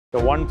The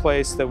one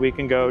place that we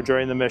can go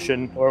during the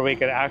mission where we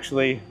could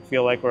actually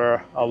feel like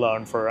we're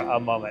alone for a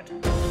moment.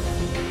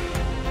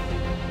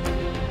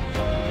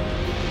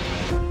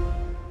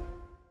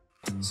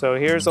 So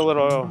here's a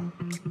little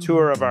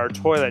tour of our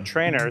toilet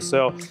trainer.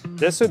 So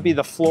this would be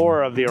the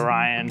floor of the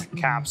Orion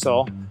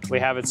capsule. We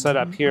have it set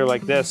up here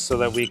like this so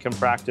that we can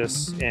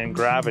practice in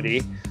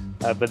gravity,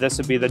 but this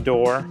would be the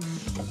door.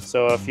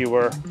 So if you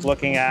were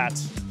looking at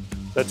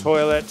the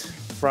toilet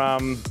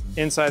from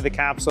inside the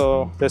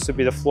capsule, this would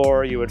be the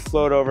floor. You would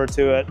float over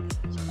to it,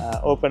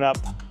 open up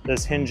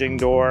this hinging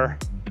door,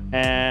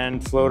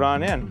 and float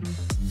on in.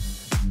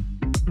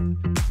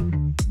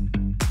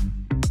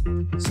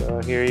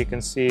 So here you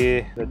can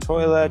see the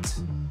toilet,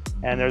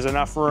 and there's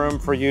enough room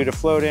for you to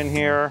float in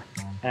here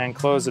and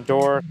close the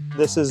door.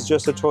 This is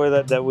just a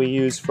toilet that we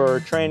use for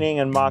training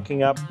and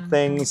mocking up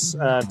things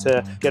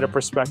to get a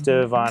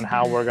perspective on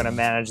how we're going to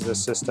manage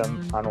this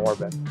system on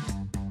orbit.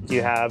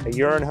 You have a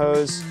urine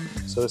hose,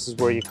 so this is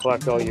where you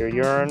collect all your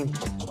urine.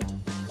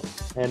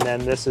 And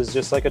then this is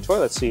just like a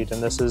toilet seat,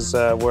 and this is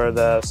where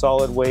the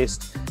solid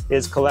waste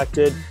is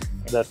collected.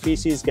 The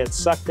feces get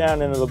sucked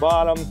down into the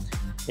bottom,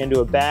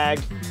 into a bag.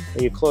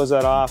 You close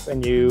that off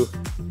and you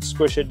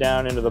squish it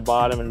down into the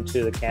bottom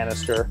into the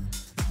canister.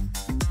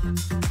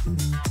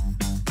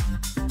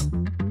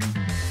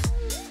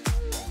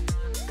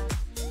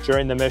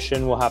 During the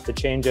mission, we'll have to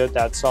change out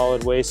that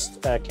solid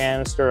waste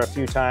canister a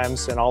few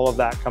times, and all of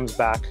that comes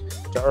back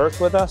to Earth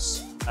with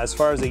us. As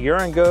far as the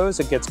urine goes,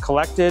 it gets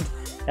collected,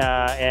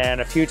 and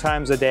a few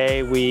times a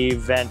day we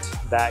vent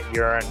that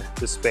urine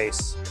to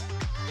space.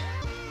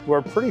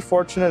 We're pretty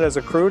fortunate as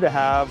a crew to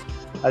have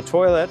a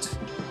toilet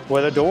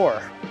with a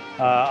door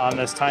on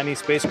this tiny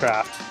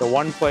spacecraft. The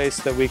one place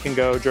that we can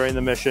go during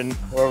the mission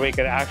where we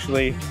could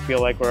actually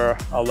feel like we're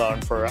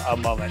alone for a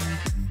moment.